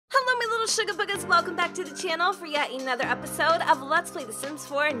little sugar boogers, welcome back to the channel for yet another episode of Let's Play The Sims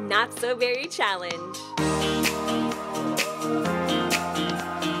 4 Not So Very Challenge.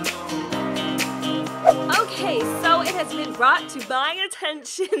 Okay, so it has been brought to my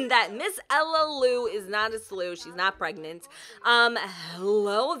attention that Miss Ella Lou is not a slew. She's not pregnant.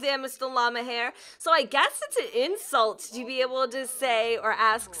 Hello there, Mr. Llama Hair. So I guess it's an insult to be able to say or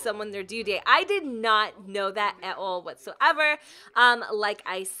ask someone their due date. I did not know that at all whatsoever. Like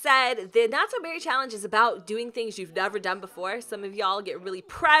I said, the Not So Very Challenge is about doing things you've never done before. Some of y'all get really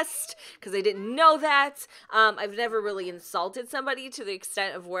pressed because I didn't know that. I've never really insulted somebody to the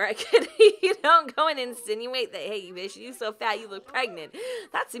extent of where I could, go and insinuate that, hey, bitch, you so fat, you look pregnant.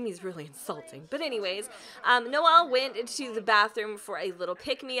 That to me is really insulting. But anyways, Noel went into the bathroom for a little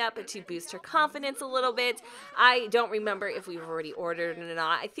pick-me-up to boost her confidence a little bit. I don't remember if we've already ordered or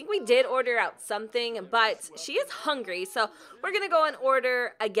not. I think we did order out something, but she is hungry, so we're gonna go and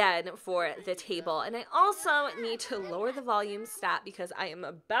order again for the table. And I also need to lower the volume stat because I am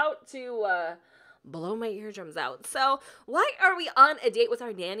about to blow my eardrums out. So why are we on a date with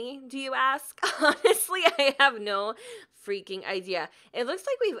our nanny, do you ask? Honestly, I have no freaking idea. It looks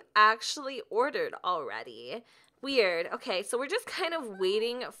like we've actually ordered already. Weird. Okay, so we're just kind of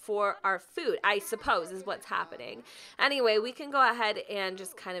waiting for our food, I suppose, is what's happening. Anyway, we can go ahead and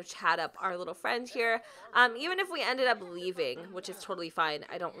just kind of chat up our little friend here. Even if we ended up leaving, which is totally fine,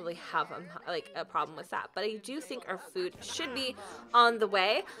 I don't really have a problem with that. But I do think our food should be on the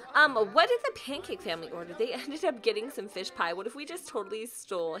way. What did the Pancake family order? They ended up getting some fish pie. What if we just totally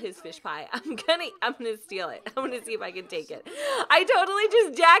stole his fish pie? I'm gonna steal it. I'm gonna see if I can take it. I totally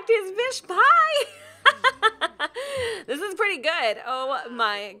just jacked his fish pie. This is pretty good. Oh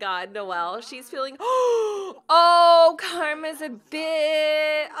my god, Noelle. She's feeling... Oh, Karma's a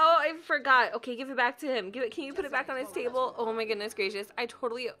bit... Oh, I forgot. Okay, give it back to him. Can you put it back on his table? Oh my goodness gracious. I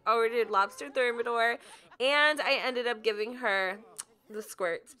totally ordered lobster thermidor, and I ended up giving her the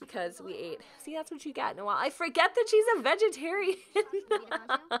squirts because we ate. See, that's what you got, Noelle. I forget that she's a vegetarian.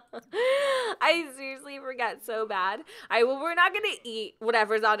 I seriously forget so bad. Well, we're not gonna eat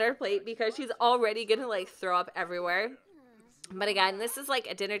whatever's on our plate because she's already gonna throw up everywhere. But again, this is like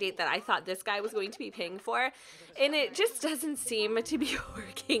a dinner date that I thought this guy was going to be paying for, and it just doesn't seem to be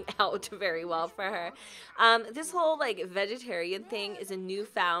working out very well for her. This whole vegetarian thing is a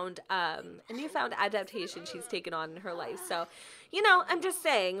newfound adaptation she's taken on in her life. So, I'm just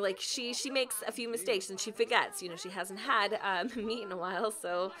saying, she makes a few mistakes and she forgets. She hasn't had meat in a while,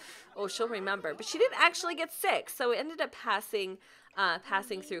 so she'll remember. But she didn't actually get sick, so it ended up passing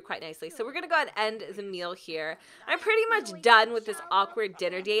through quite nicely. So we're gonna go ahead and end the meal here. I'm pretty much done with this awkward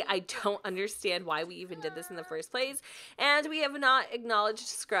dinner date. I don't understand why we even did this in the first place, and we have not acknowledged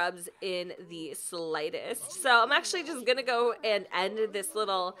Scrubs in the slightest. So I'm actually just gonna go and end this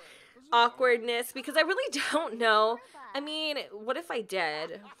little awkwardness because I really don't know. I mean, what if I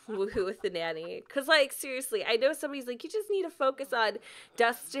did woohoo with the nanny? Because, seriously, I know somebody's you just need to focus on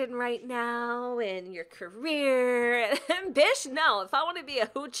Dustin right now and your career. And bish, no. If I want to be a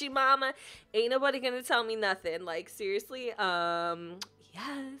hoochie mama, ain't nobody gonna tell me nothing. Seriously, yes.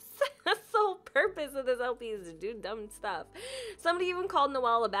 That's the whole purpose of this LP is to do dumb stuff. Somebody even called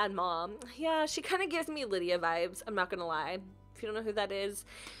Noelle a bad mom. Yeah, she kind of gives me Lydia vibes. I'm not gonna lie. If you don't know who that is,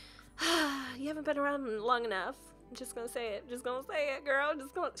 you haven't been around long enough. I'm just gonna say it. Just gonna say it, girl.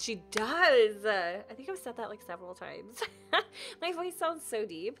 She does. I think I've said that several times. My voice sounds so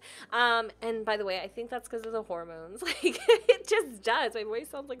deep. And by the way, I think that's because of the hormones. It just does. My voice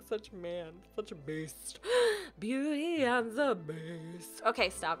sounds like such a man. Such a beast. Beauty and the Beast. Okay,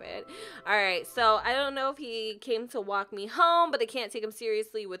 stop it. Alright, so I don't know if he came to walk me home, but I can't take him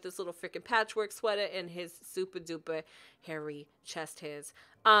seriously with this little freaking patchwork sweater and his super duper hairy chest hairs.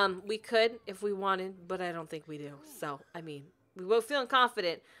 We could if we wanted, but I don't think we do. So, I mean, we were feeling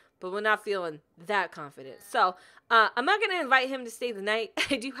confident, but we're not feeling that confident. So, I'm not going to invite him to stay the night.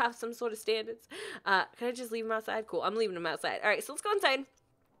 I do have some sort of standards. Can I just leave him outside? Cool, I'm leaving him outside. All right, so let's go inside.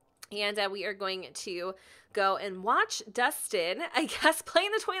 And we are going to go and watch Dustin, I guess, play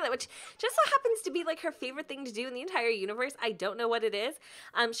in the toilet, which just so happens to be her favorite thing to do in the entire universe. I don't know what it is.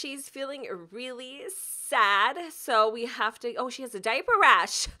 She's feeling really sad, so we have to... Oh, she has a diaper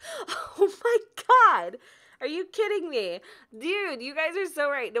rash. Oh my god. Are you kidding me? Dude, you guys are so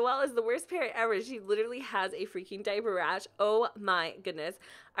right. Noelle is the worst parent ever. She literally has a freaking diaper rash. Oh my goodness.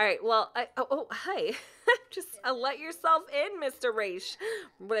 All right, well, hi. Just let yourself in, Mr. Raish,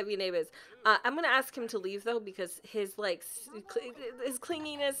 whatever your name is. I'm gonna ask him to leave though, because his like his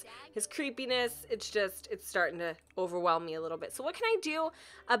clinginess, his creepiness, it's starting to overwhelm me a little bit. So what can I do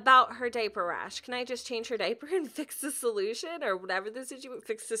about her diaper rash? Can I just change her diaper and fix the solution, or whatever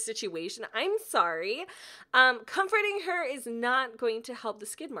fix the situation? I'm sorry. Comforting her is not going to help the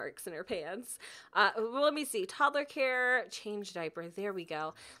skid marks in her pants. Well, let me see. Toddler care, change diaper. There we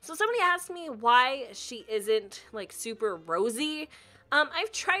go. So somebody asked me why she isn't like super rosy.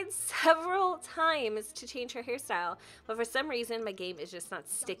 I've tried several times to change her hairstyle, but for some reason my game is just not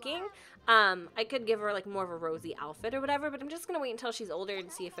sticking. I could give her like more of a rosy outfit or whatever, but I'm just gonna wait until she's older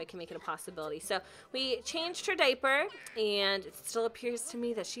and see if I can make it a possibility. So we changed her diaper, and it still appears to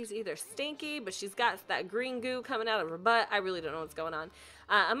me that she's either stinky, but she's got that green goo coming out of her butt. I really don't know what's going on.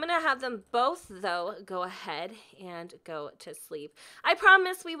 I'm gonna have them both though go ahead and go to sleep. I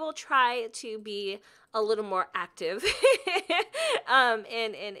promise we will try to be a little more active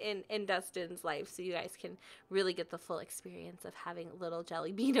in Dustin's life, so you guys can really get the full experience of having little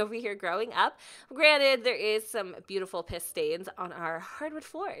jelly bean over here growing up. Granted, there is some beautiful piss stains on our hardwood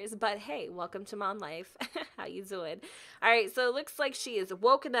floors, but hey, welcome to mom life. How you doing? All right, so it looks like she is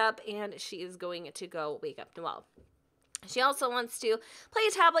woken up and she is going to go wake up Noel. She also wants to play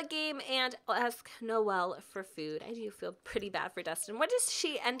a tablet game and ask Noel for food. I do feel pretty bad for Dustin. What does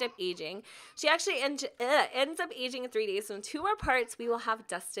she end up aging? She actually ends up aging in 3 days. So in 2 more parts, we will have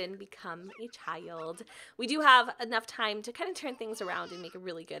Dustin become a child. We do have enough time to kind of turn things around and make a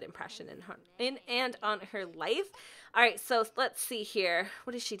really good impression and on her life. All right, so let's see here.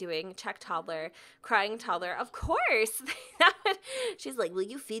 What is she doing? Check toddler, crying toddler. Of course. She's like, will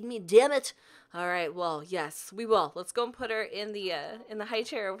you feed me? Damn it. All right, well, yes, we will. Let's go and put her in the high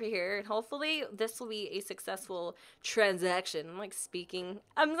chair over here, and hopefully this will be a successful transaction. I'm like speaking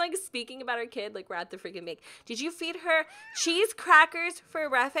about our kid like we're at the freaking bank. Did you feed her cheese crackers for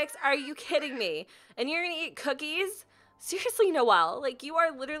breakfast? Are you kidding me? And you're gonna eat cookies? Seriously, Noel, like you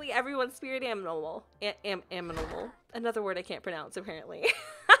are literally everyone's spirit animal. Animal. Another word I can't pronounce apparently.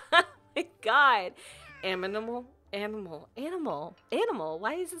 My God, animal.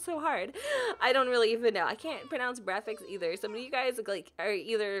 Why is it so hard? I don't really even know. I can't pronounce breakfast either. Some of you guys like are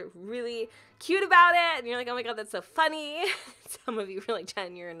either really cute about it and you're like, oh my God, that's so funny. Some of you are like,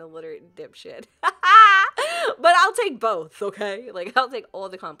 Jen, you're an illiterate dipshit. But I'll take both, okay? Like I'll take all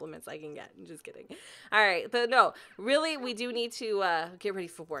the compliments I can get. I'm just kidding. All right, but no, really, we do need to get ready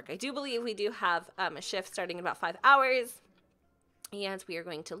for work. I do believe we do have a shift starting in about 5 hours. And we are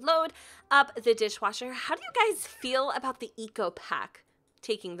going to load up the dishwasher. How do you guys feel about the Eco Pack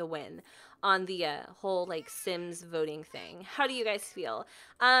taking the win on the whole like Sims voting thing? How do you guys feel?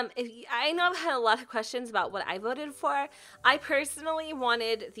 I know I've had a lot of questions about what I voted for. I personally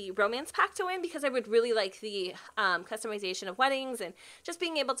wanted the romance pack to win because I would really like the customization of weddings and just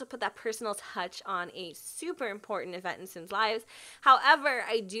being able to put that personal touch on a super important event in Sims' lives. However,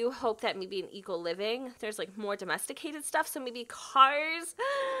 I do hope that maybe in Eco Living, there's like more domesticated stuff. So maybe cars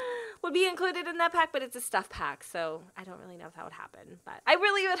would be included in that pack, but it's a stuff pack. So I don't really know if that would happen, but I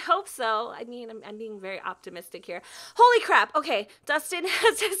really would hope so. I mean, I'm being very optimistic here. Holy crap. Okay. Dustin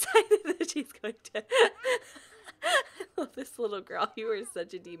has decided that she's going to... I love this little girl. You are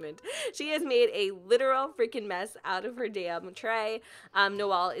such a demon. She has made a literal freaking mess out of her damn tray.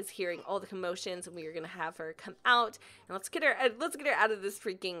 Noel is hearing all the commotions, and we are gonna have her come out and let's get her out of this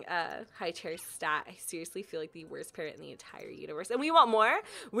freaking high chair stat. I seriously feel like the worst parent in the entire universe, and we want more.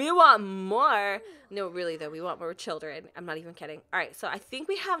 We want more. No, really though, we want more children. I'm not even kidding. All right, so I think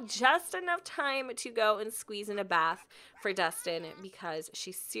we have just enough time to go and squeeze in a bath for Dustin because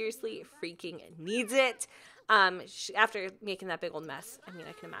she seriously freaking needs it. After making that big old mess. I mean,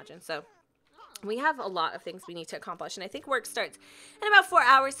 I can imagine. So we have a lot of things we need to accomplish, and I think work starts in about 4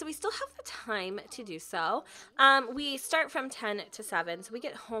 hours, so we still have the time to do so. We start from 10 to 7, so we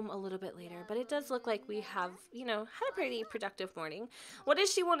get home a little bit later, but it does look like we have, you know, had a pretty productive morning. What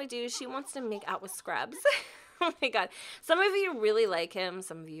does she want to do? She wants to make out with Scrubs. Oh my God. Some of you really like him.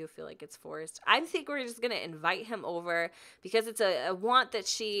 Some of you feel like it's forced. I think we're just going to invite him over because it's a want that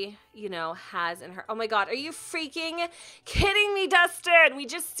she, you know, has in her. Oh my God. Are you freaking kidding me, Dustin? We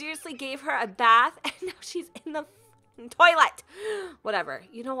just seriously gave her a bath and now she's in the toilet. Whatever.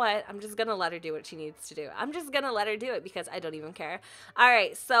 You know what? I'm just going to let her do what she needs to do. I'm just going to let her do it because I don't even care. All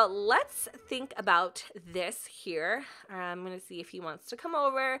right. So let's think about this here. I'm going to see if he wants to come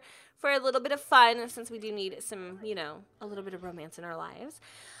over for a little bit of fun since we do need some, you know, a little bit of romance in our lives.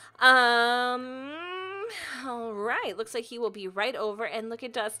 All right. Looks like he will be right over. And look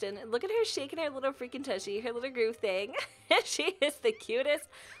at Dustin. Look at her shaking her little freaking tushy, her little groove thing. She is the cutest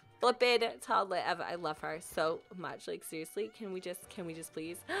flippin' toddler ever. I love her so much. Like, seriously, can we just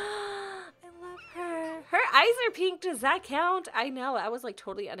please? I love her. Her eyes are pink. Does that count? I know. I was like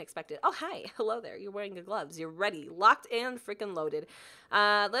totally unexpected. Oh, hi. Hello there. You're wearing the gloves. You're ready. Locked and freaking loaded.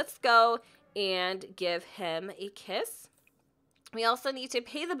 Let's go and give him a kiss. We also need to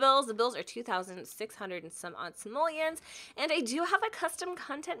pay the bills. The bills are 2,600 and some odd simoleons. And I do have a custom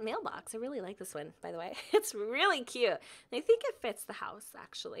content mailbox. I really like this one, by the way. It's really cute. And I think it fits the house,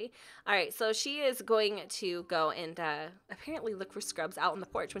 actually. All right, so she is going to go and apparently look for scrubs out on the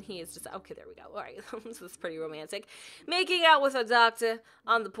porch when he is just, okay, there we go. All right, this is pretty romantic. Making out with a doctor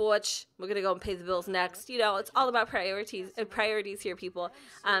on the porch. We're going to go and pay the bills next. You know, it's all about priorities here, people.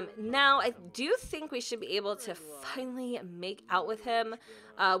 Now, I do think we should be able to finally make out with him.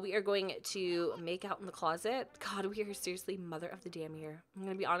 We are going to make out in the closet. God, we are seriously mother of the damn year. I'm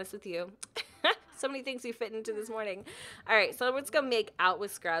gonna be honest with you. So many things we fit into this morning. All right, so let's go make out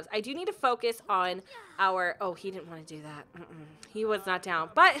with scrubs. I do need to focus on our, oh, he didn't want to do that. He was not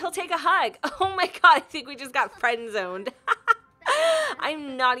down, but he'll take a hug. Oh my God, I think we just got friend zoned.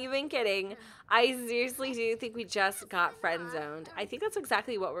 I'm not even kidding. I seriously do think we just got friend zoned. I think that's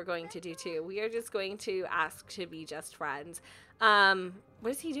exactly what we're going to do too. We are just going to ask to be just friends. What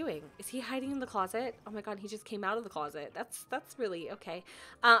is he doing? Is he hiding in the closet? Oh my God, he just came out of the closet. That's really okay.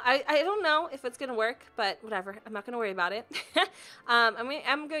 I don't know if it's gonna work, but whatever. I'm not gonna worry about it.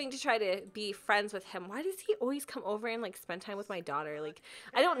 I'm going to try to be friends with him. Why does he always come over and like spend time with my daughter? Like,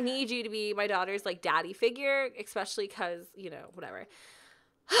 I don't need you to be my daughter's like daddy figure, especially because, you know, whatever.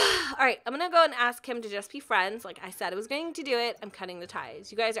 All right, I'm going to go and ask him to just be friends. Like I said, I was going to do it. I'm cutting the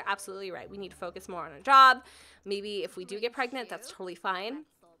ties. You guys are absolutely right. We need to focus more on our job. Maybe if we do get pregnant, that's totally fine.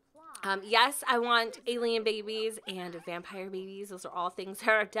 Yes, I want alien babies and vampire babies. Those are all things that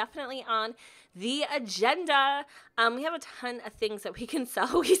are definitely on the agenda. We have a ton of things that we can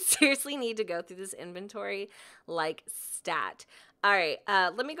sell. We seriously need to go through this inventory like stat. All right,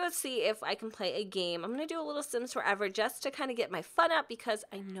 let me go see if I can play a game. I'm going to do a little Sims Forever just to kind of get my fun up because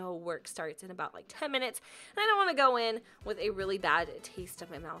I know work starts in about like 10 minutes. And I don't want to go in with a really bad taste in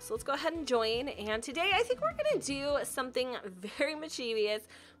my mouth. So let's go ahead and join. And today I think we're going to do something very mischievous.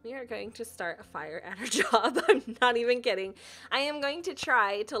 We are going to start a fire at our job. I'm not even kidding. I am going to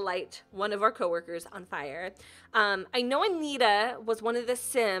try to light one of our coworkers on fire. I know Anita was one of the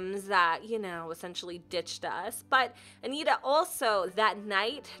Sims that, you know, essentially ditched us. But Anita also that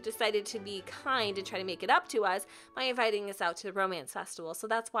night decided to be kind and try to make it up to us by inviting us out to the romance festival. So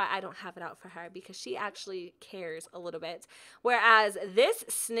that's why I don't have it out for her, because she actually cares a little bit. Whereas this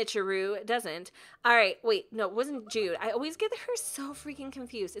snitcheroo doesn't. All right, wait, no, it wasn't Jude. I always get her so freaking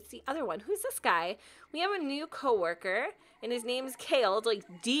confused. It's the other one. Who's this guy? We have a new coworker, and his name's Kaled, like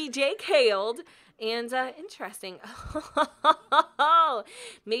DJ Kaled. And interesting.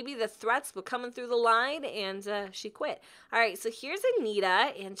 Maybe the threats were coming through the line, and she quit. All right, so here's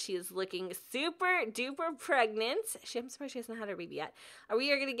Anita, and she is looking super duper pregnant. I'm surprised she hasn't had her baby yet.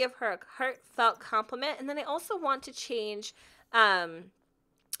 We are going to give her a heartfelt compliment, and then I also want to change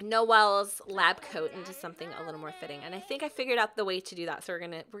Noel's lab coat into something a little more fitting, and I think I figured out the way to do that, so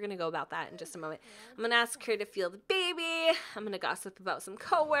we're gonna go about that in just a moment. I'm gonna ask her to feel the baby. I'm gonna gossip about some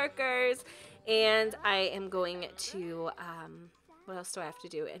coworkers, and I am going to what else do I have to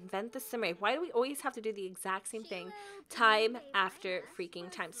do? Invent the summary. Why do we always have to do the exact same thing time after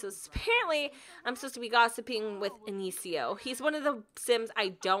freaking time? So apparently I'm supposed to be gossiping with Inicio. He's one of the Sims I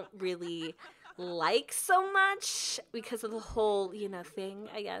don't really like so much because of the whole, you know, thing,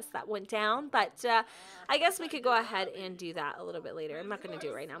 I guess, that went down. But I guess we could go ahead and do that a little bit later. I'm not going to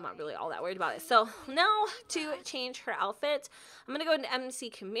do it right now. I'm not really all that worried about it. So now to change her outfit, I'm going to go into MC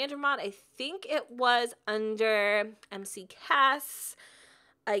Commander mod. I think it was under MC Cass.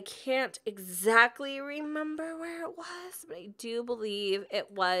 I can't exactly remember where it was, but I do believe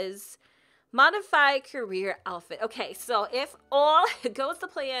it was modify career outfit. Okay, so if all goes to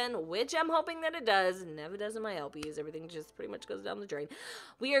plan, which I'm hoping that it does, never does in my LPs, everything just pretty much goes down the drain,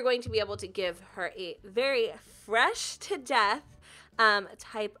 we are going to be able to give her a very fresh to death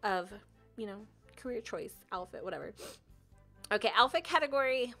type of, you know, career choice outfit, whatever. Okay, outfit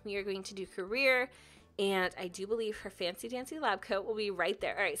category, we are going to do career, and I do believe her fancy dancy lab coat will be right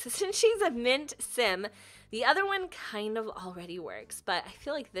there. All right, so since she's a mint sim, The other one kind of already works, but I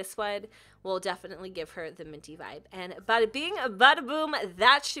feel like this one will definitely give her the minty vibe. And bada bing, bada boom,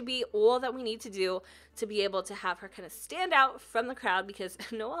 that should be all that we need to do to be able to have her kind of stand out from the crowd, because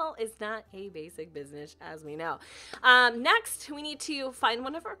Noel is not a basic business, as we know. Next, we need to find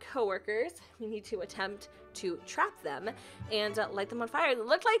one of our coworkers. We need to attempt to trap them and light them on fire. It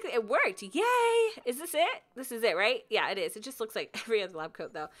looked like it worked. Yay! Is this it? This is it, right? Yeah, it is. It just looks like every other lab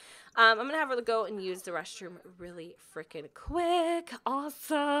coat, though. I'm gonna have her go and use the restroom really freaking quick.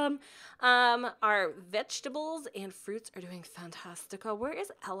 Awesome. Our vegetables and fruits are doing fantastic. Oh, where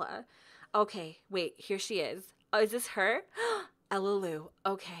is Ella? Okay, wait, here she is. Oh, is this her? Ella Lou.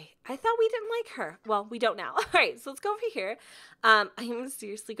 Okay, I thought we didn't like her. Well, we don't now. All right, so let's go over here. I am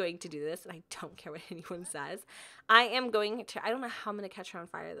seriously going to do this, and I don't care what anyone says. I am going to, I don't know how I'm going to catch her on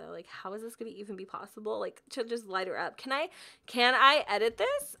fire, though. Like, how is this going to even be possible? Like, to just light her up. Can I edit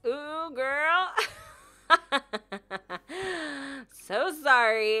this? Ooh, girl. So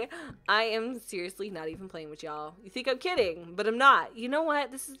sorry. I am seriously not even playing with y'all. You think I'm kidding, but I'm not. You know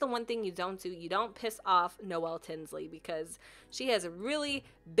what? This is the one thing you don't do. You don't piss off Noel Tinsley, because she has a really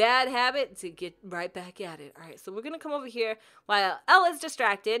bad habit to get right back at it. All right, so we're going to come over here while Ella's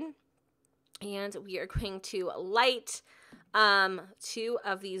distracted, and we are going to light 2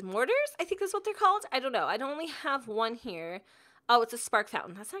 of these mortars. I think that's what they're called. I don't know. I only have one here. Oh, it's a spark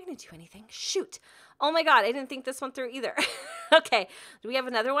fountain. That's not going to do anything. Shoot. Oh my God, I didn't think this one through either. Okay, do we have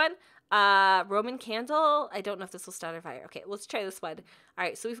another one? Roman candle. I don't know if this will start a fire. Okay, let's try this one. All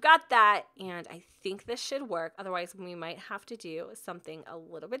right, so we've got that, and I think this should work. Otherwise, we might have to do something a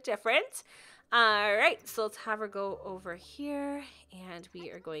little bit different. All right, so let's have her go over here, and we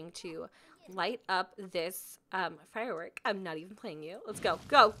are going to light up this firework. I'm not even playing you. Let's go,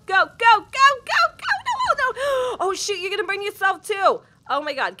 go, go, go, go, go, go. No. Oh shoot, you're gonna burn yourself too. Oh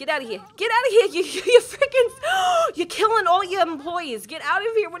my God, get out of here. Get out of here. You freaking, you're killing all your employees. Get out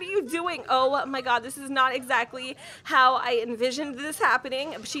of here. What are you doing? Oh my God, this is not exactly how I envisioned this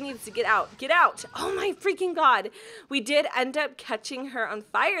happening. She needs to get out. Get out. Oh my freaking God. We did end up catching her on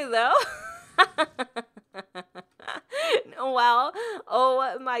fire though. Well,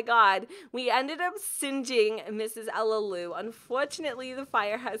 oh my God. We ended up singeing Mrs. Ella Lou. Unfortunately, the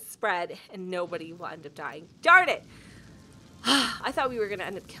fire has spread and nobody will end up dying. Darn it. I thought we were going to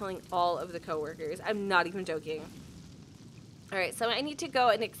end up killing all of the coworkers. I'm not even joking. All right, so I need to go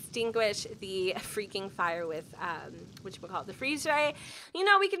and extinguish the freaking fire with, whatchamacallit, the freeze ray. You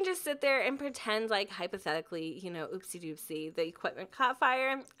know, we can just sit there and pretend like, hypothetically, you know, oopsie-doopsie, the equipment caught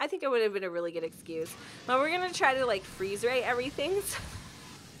fire. I think it would have been a really good excuse. But we're going to try to, like, freeze ray everything.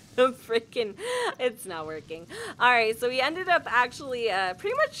 Freaking, it's not working. All right, so we ended up actually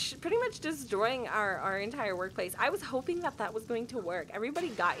pretty much destroying our entire workplace. I was hoping that that was going to work. Everybody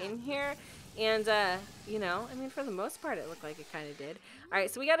got in here. And, you know, I mean, for the most part, it looked like it kind of did. All right,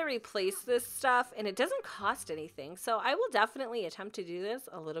 so we got to replace this stuff, and it doesn't cost anything. So I will definitely attempt to do this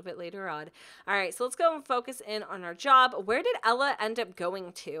a little bit later on. All right, so let's go and focus in on our job. Where did Ella end up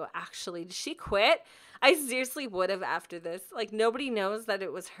going to, actually? Did she quit? I seriously would have after this. Like, nobody knows that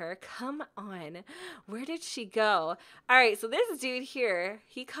it was her. Come on. Where did she go? All right, so this dude here,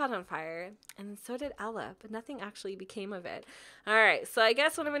 he caught on fire, and so did Ella, but nothing actually became of it. All right, so I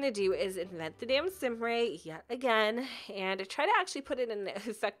guess what I'm going to do is invent the damn sim ray yet again and try to actually put it in an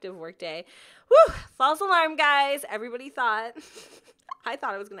effective workday. Whew, false alarm, guys. Everybody thought. I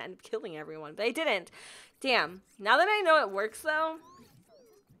thought I was going to end up killing everyone, but I didn't. Damn. Now that I know it works, though,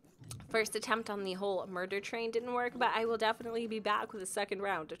 first attempt on the whole murder train didn't work, but I will definitely be back with a second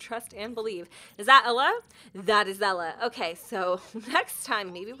round to trust and believe. Is that Ella? That is Ella. Okay, so next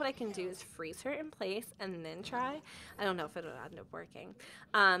time, maybe what I can do is freeze her in place and then try. I don't know if it'll end up working.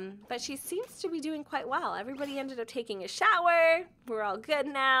 But she seems to be doing quite well. Everybody ended up taking a shower. We're all good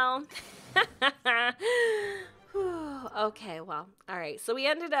now. Okay, well, all right. So we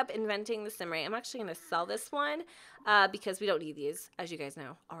ended up inventing the sim ray. I'm actually going to sell this one because we don't need these, as you guys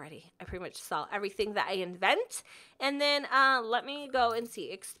know already. I pretty much sell everything that I invent. And then let me go and see.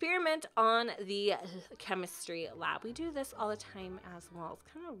 Experiment on the chemistry lab. We do this all the time as well.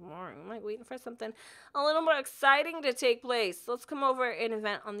 It's kind of boring. I'm like waiting for something a little more exciting to take place. Let's come over and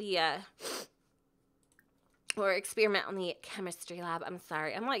invent on the... or experiment on the chemistry lab. I'm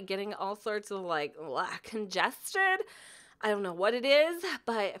sorry. I'm like getting all sorts of like congested. I don't know what it is,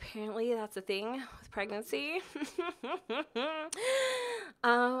 but apparently that's a thing with pregnancy.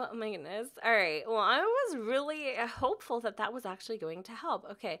 Oh my goodness. All right. Well, I was really hopeful that that was actually going to help.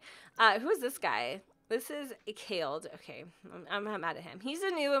 Okay. Who is this guy? This is Kaled. Okay, I'm not mad at him. He's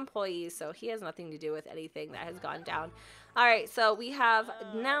a new employee, so he has nothing to do with anything that has gone down. All right, so we have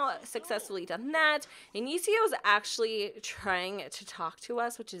now successfully done that. And UCO is actually trying to talk to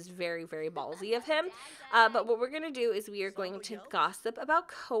us, which is very, very ballsy of him. But what we're going to do is we are going to gossip about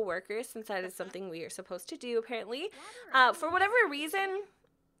coworkers, since that is something we are supposed to do, apparently. For whatever reason,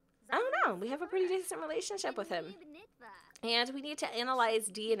 I don't know. We have a pretty decent relationship with him. And we need to analyze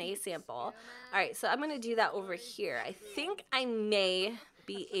DNA sample. All right, so I'm going to do that over here. I think I may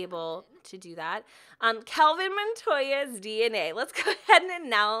be able to do that. Calvin Montoya's DNA. Let's go ahead and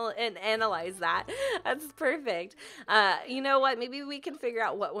now analyze that. That's perfect. You know what? Maybe we can figure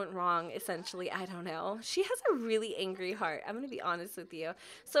out what went wrong, essentially. I don't know. She has a really angry heart. I'm going to be honest with you.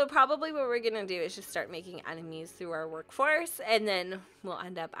 So probably what we're going to do is just start making enemies through our workforce, and then we'll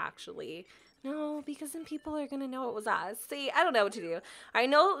end up actually... No, because then people are going to know it was us. See, I don't know what to do. I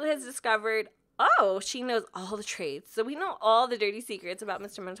know has discovered, oh, she knows all the trades. So we know all the dirty secrets about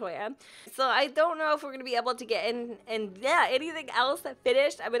Mr. Montoya. So I don't know if we're going to be able to get in. And yeah, anything else that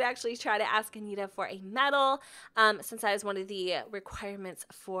finished, I would actually try to ask Anita for a medal, since that is one of the requirements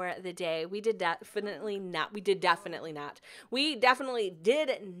for the day. We definitely did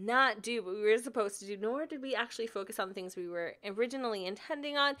not do what we were supposed to do, nor did we actually focus on the things we were originally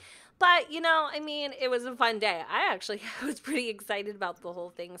intending on. But, you know, I mean, it was a fun day. I actually was pretty excited about the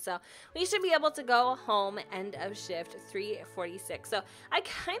whole thing. So we should be able to go home, end of shift, 3:46. So I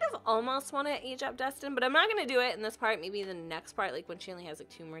kind of almost want to age up Dustin, but I'm not going to do it in this part. Maybe the next part, like when she only has like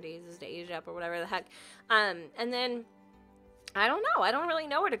 2 more days to age up or whatever the heck. And then... I don't know. I don't really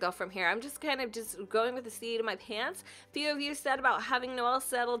know where to go from here. I'm just kind of just going with the seat of my pants. A few of you said about having Noel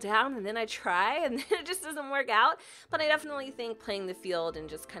settle down, and then I try, and then it just doesn't work out. But I definitely think playing the field and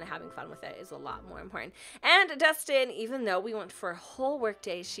just kind of having fun with it is a lot more important. And Dustin, even though we went for a whole work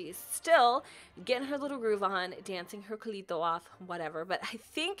day, she's still getting her little groove on, dancing her culito off, whatever. But I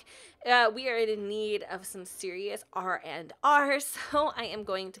think we are in need of some serious R&R, so I am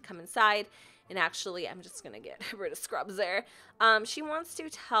going to come inside. And actually, I'm just going to get rid of Scrubs there. She wants to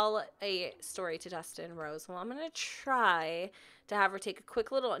tell a story to Dustin Rose. Well, I'm going to try to have her take a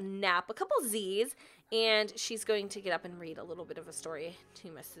quick little nap, a couple Z's, and she's going to get up and read a little bit of a story to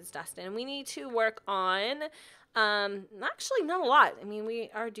Mrs. Dustin. And we need to work on, actually not a lot. I mean, we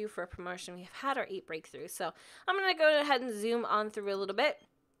are due for a promotion. We have had our 8 breakthroughs. So I'm going to go ahead and zoom on through a little bit.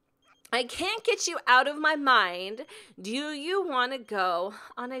 I can't get you out of my mind. Do you want to go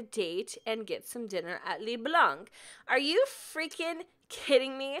on a date and get some dinner at Le Blanc? Are you freaking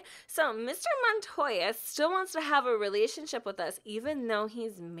kidding me? So Mr. Montoya still wants to have a relationship with us even though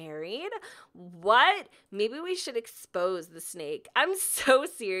he's married? What? Maybe we should expose the snake. I'm so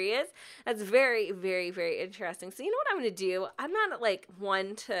serious. That's very, very, very interesting. So you know what I'm going to do? I'm not like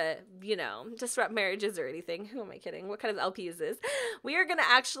one to, you know, disrupt marriages or anything. Who am I kidding? What kind of LP is this? We are going to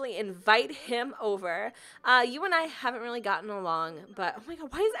actually invite him over. You and I haven't really gotten along, but oh my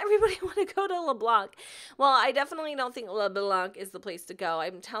God, why does everybody want to go to LeBlanc? Well, I definitely don't think LeBlanc is the place to go.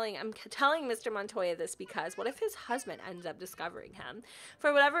 I'm telling Mr. Montoya this because what if his husband ends up discovering him?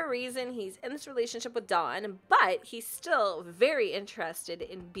 For whatever reason, he's in this relationship with Dawn, but he's still very interested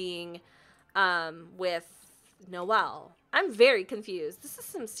in being with Noel. I'm very confused. This is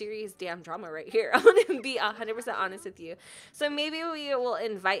some serious damn drama right here. I'm going to be 100% honest with you. So maybe we will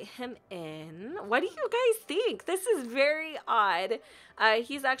invite him in. What do you guys think? This is very odd.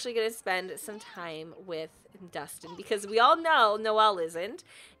 He's actually going to spend some time with Dustin because we all know Noel isn't.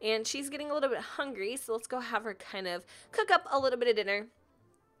 And she's getting a little bit hungry. So let's go have her kind of cook up a little bit of dinner.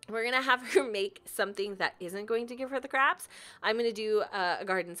 We're going to have her make something that isn't going to give her the craps. I'm going to do a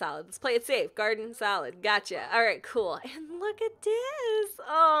garden salad. Let's play it safe. Garden salad. Gotcha. All right, cool. And look at this.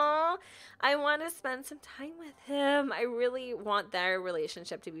 Oh, I want to spend some time with him. I really want their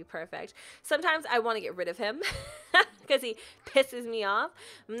relationship to be perfect. Sometimes I want to get rid of him because he pisses me off.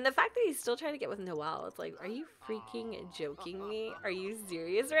 And the fact that he's still trying to get with Noel, it's like, are you freaking joking me? Are you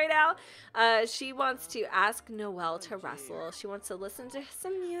serious right now? She wants to ask Noel to wrestle. She wants to listen to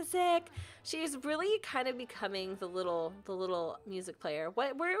some music. She's really kind of becoming the little music player.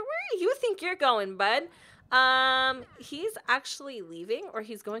 Where do you think you're going, bud? He's actually leaving, or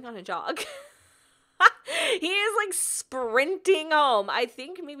he's going on a jog. He is like sprinting home. I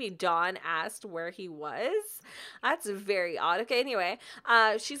think maybe Dawn asked where he was. That's very odd. Okay, anyway,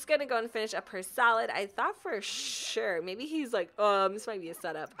 she's gonna go and finish up her salad. I thought for sure maybe he's like, this might be a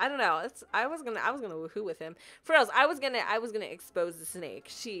setup. I don't know. I was gonna woohoo with him. For else, I was gonna expose the snake.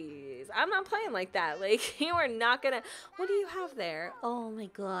 Jeez, I'm not playing like that. Like, you are not gonna. What do you have there? Oh my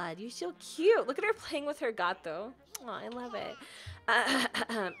God, you're so cute. Look at her playing with her gato. Oh, I love it.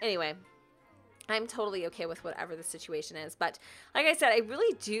 Anyway. I'm totally okay with whatever the situation is. But like I said, I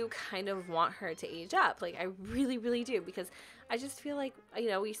really do kind of want her to age up. Like, I really, really do. Because I just feel like, you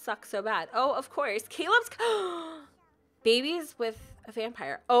know, we suck so bad. Oh, of course. Caleb's... Babies with a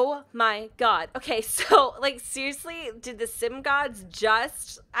vampire. Oh my god. Okay, so, like, seriously, did the sim gods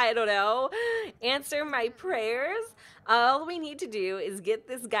just, I don't know, answer my prayers? All we need to do is get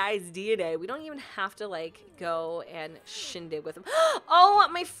this guy's DNA. We don't even have to, like, go and shindig with him. Oh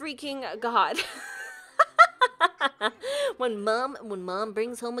my freaking god. When mom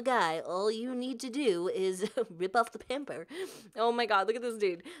brings home a guy, all you need to do is rip off the pamper. Oh my god, look at this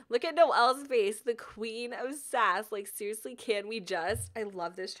dude. Look at Noelle's face, the queen of sass. Like, seriously, can we just? I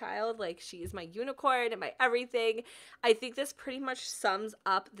love this child. Like, she is my unicorn and my everything. I think this pretty much sums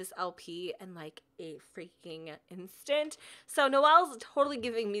up this LP in like a freaking instant. So Noelle's totally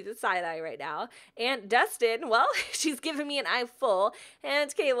giving me the side eye right now. And Dustin, well, she's giving me an eye full.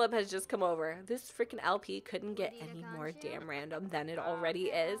 And Caleb has just come over. This freaking LP couldn't get any more damn random than it already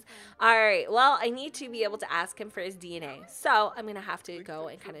is. Alright, well, I need to be able to ask him for his DNA. So I'm going to have to go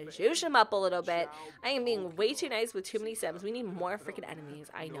and kind of juice him up a little bit. I am being way too nice with too many sims. We need more freaking enemies.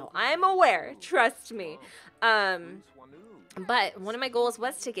 I know. I'm aware. Trust me. But one of my goals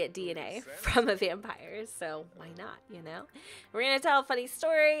was to get DNA from a vampire, so why not, you know? We're going to tell a funny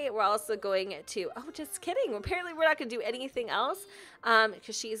story. We're also going to, oh, just kidding. Apparently we're not going to do anything else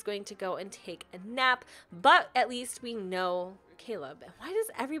because she is going to go and take a nap. But at least we know Caleb. And why does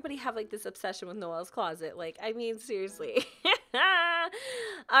everybody have like this obsession with Noel's closet? Like, I mean, seriously.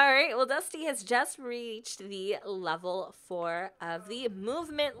 All right, well, Dusty has just reached the level 4 of the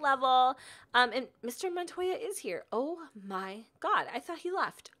movement level. And Mr. Montoya is here. Oh my god, I thought he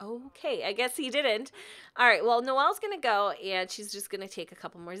left. Okay, I guess he didn't. All right, well, Noelle's gonna go and she's just gonna take a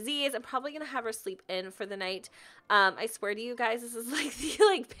couple more Z's. I'm probably gonna have her sleep in for the night. I swear to you guys, this is like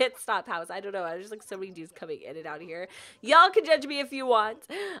the pit stop house. I don't know. There's like so many dudes coming in and out of here. Y'all can judge me if you want.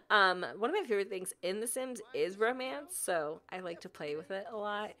 One of my favorite things in The Sims is romance, so I like to play with it a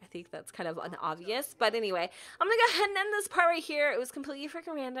lot. I think that's kind of obvious. But anyway, I'm gonna go ahead and end this part right here. It was completely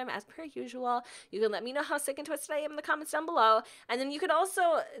freaking random, as per usual. You can let me know how sick and twisted I am in the comments down below. And then you can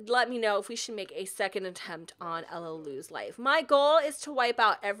also let me know if we should make a second attempt on Lou's life. My goal is to wipe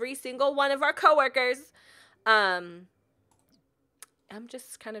out every single one of our coworkers. I'm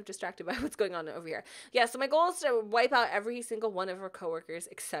just kind of distracted by what's going on over here. Yeah, so my goal is to wipe out every single one of our coworkers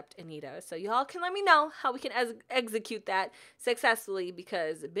except Anita. So y'all can let me know how we can execute that successfully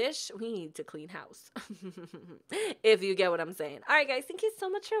because, bish, we need to clean house. If you get what I'm saying. All right, guys, thank you so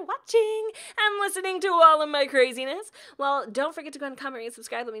much for watching and listening to all of my craziness. Well, don't forget to go and comment and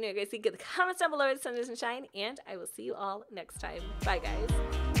subscribe. Let me know what you guys think in the comments down below. The sun doesn't shine, and I will see you all next time. Bye,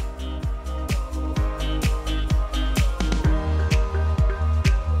 guys.